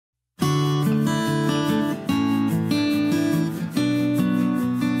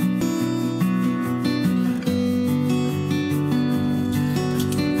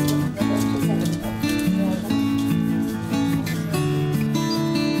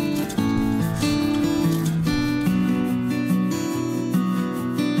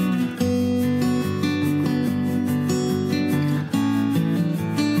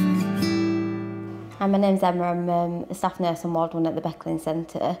my name's Emma. I'm a staff nurse on Ward 1 at the Becklin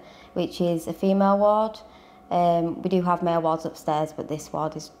Centre, which is a female ward. We do have male wards upstairs, but this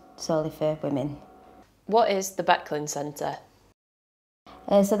ward is solely for women. What is the Becklin Centre?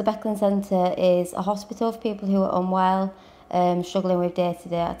 So the Becklin Centre is a hospital for people who are unwell, struggling with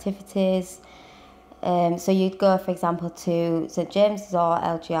day-to-day activities. So you'd go, for example, to St James's or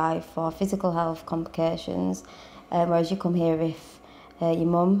LGI for physical health complications, whereas you come here if your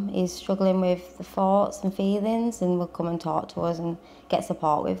mum is struggling with the thoughts and feelings, and will come and talk to us and get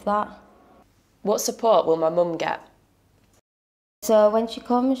support with that. What support will my mum get? So when she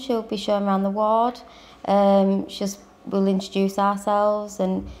comes, she'll be shown around the ward. We'll introduce ourselves,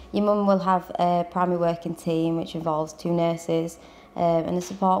 and your mum will have a primary working team which involves 2 nurses and a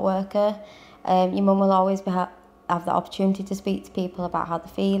support worker. Your mum will always have the opportunity to speak to people about how they're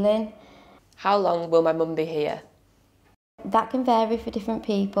feeling. How long will my mum be here? That can vary for different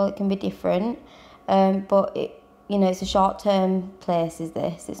people, it can be different, but it's a short-term place is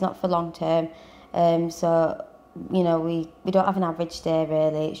this, it's not for long-term. So we don't have an average day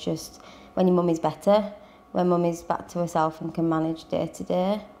really, it's just when your mum is better, when mum is back to herself and can manage day to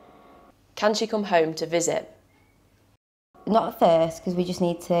day. Can she come home to visit? Not at first, because we just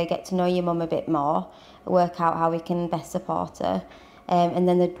need to get to know your mum a bit more, work out how we can best support her. And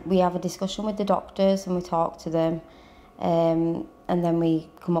then we have a discussion with the doctors and we talk to them. And then we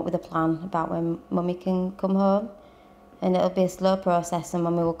come up with a plan about when mummy can come home. And it'll be a slow process, and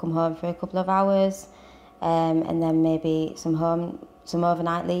mummy will come home for a couple of hours. And then maybe some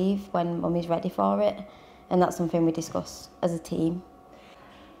overnight leave when mummy's ready for it. And that's something we discuss as a team.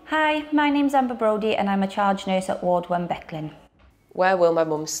 Hi, my name's Amber Brodie and I'm a charge nurse at Ward 1 Becklin. Where will my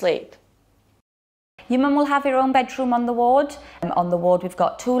mum sleep? Your mum will have her own bedroom on the ward. On the ward we've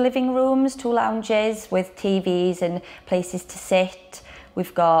got 2 living rooms, 2 lounges with TVs and places to sit.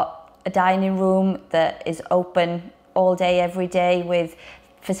 We've got a dining room that is open all day, every day, with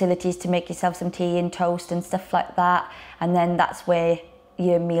facilities to make yourself some tea and toast and stuff like that. And then that's where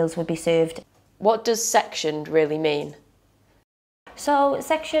your meals would be served. What does sectioned really mean? So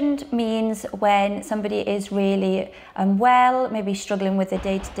sectioned means when somebody is really unwell, maybe struggling with their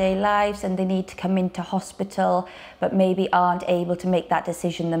day-to-day lives and they need to come into hospital but maybe aren't able to make that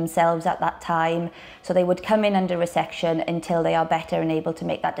decision themselves at that time. So they would come in under a section until they are better and able to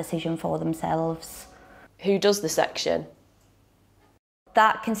make that decision for themselves. Who does the section?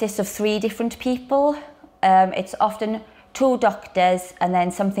 That consists of 3 different people. It's often 2 doctors and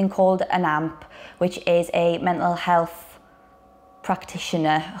then something called an AMP, which is a mental health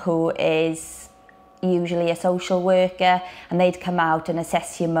practitioner who is usually a social worker, and they'd come out and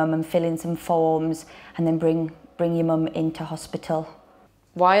assess your mum and fill in some forms and then bring your mum into hospital.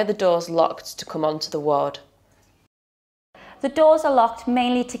 Why are the doors locked to come onto the ward? The doors are locked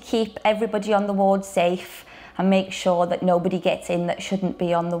mainly to keep everybody on the ward safe and make sure that nobody gets in that shouldn't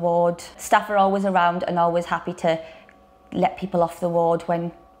be on the ward. Staff are always around and always happy to let people off the ward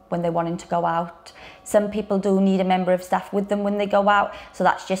when they're wanting to go out. Some people do need a member of staff with them when they go out, so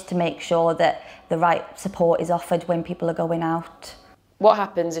that's just to make sure that the right support is offered when people are going out. What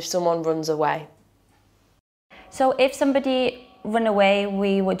happens if someone runs away? So if somebody run away,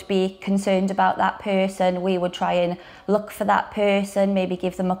 we would be concerned about that person. We would try and look for that person, maybe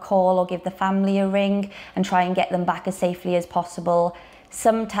give them a call or give the family a ring and try and get them back as safely as possible.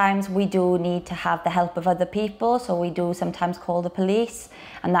 Sometimes we do need to have the help of other people, so we do sometimes call the police,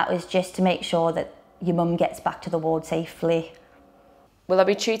 and that was just to make sure that your mum gets back to the ward safely. Will I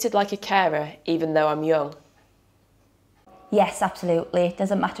be treated like a carer even though I'm young? Yes, absolutely. It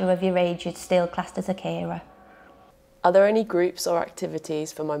doesn't matter of your age, you're still classed as a carer. Are there any groups or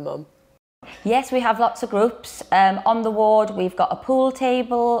activities for my mum? Yes, we have lots of groups. On the ward we've got a pool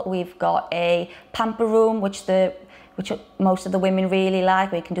table, we've got a pamper room which most of the women really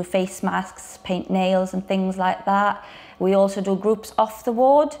like. We can do face masks, paint nails and things like that. We also do groups off the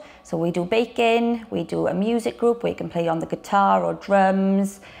ward, so we do baking, we do a music group where you can play on the guitar or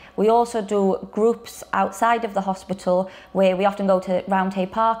drums. We also do groups outside of the hospital where we often go to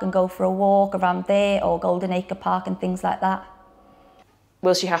Roundhay Park and go for a walk around there, or Golden Acre Park and things like that.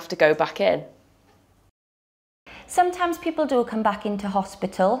 Will she have to go back in? Sometimes people do come back into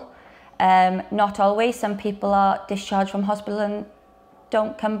hospital. Not always. Some people are discharged from hospital and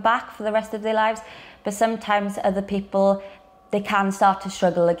don't come back for the rest of their lives. But sometimes other people, they can start to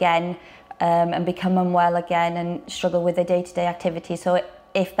struggle again and become unwell again and struggle with their day-to-day activities. So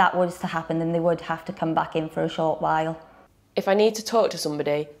if that was to happen, then they would have to come back in for a short while. If I need to talk to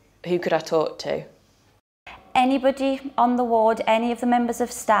somebody, who could I talk to? Anybody on the ward, any of the members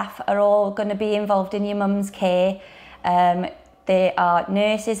of staff are all going to be involved in your mum's care. There are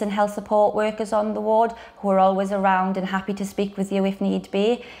nurses and health support workers on the ward who are always around and happy to speak with you if need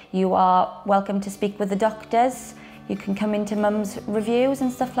be. You are welcome to speak with the doctors. You can come into mum's reviews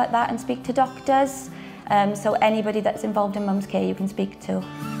and stuff like that and speak to doctors. So anybody that's involved in mum's care you can speak to.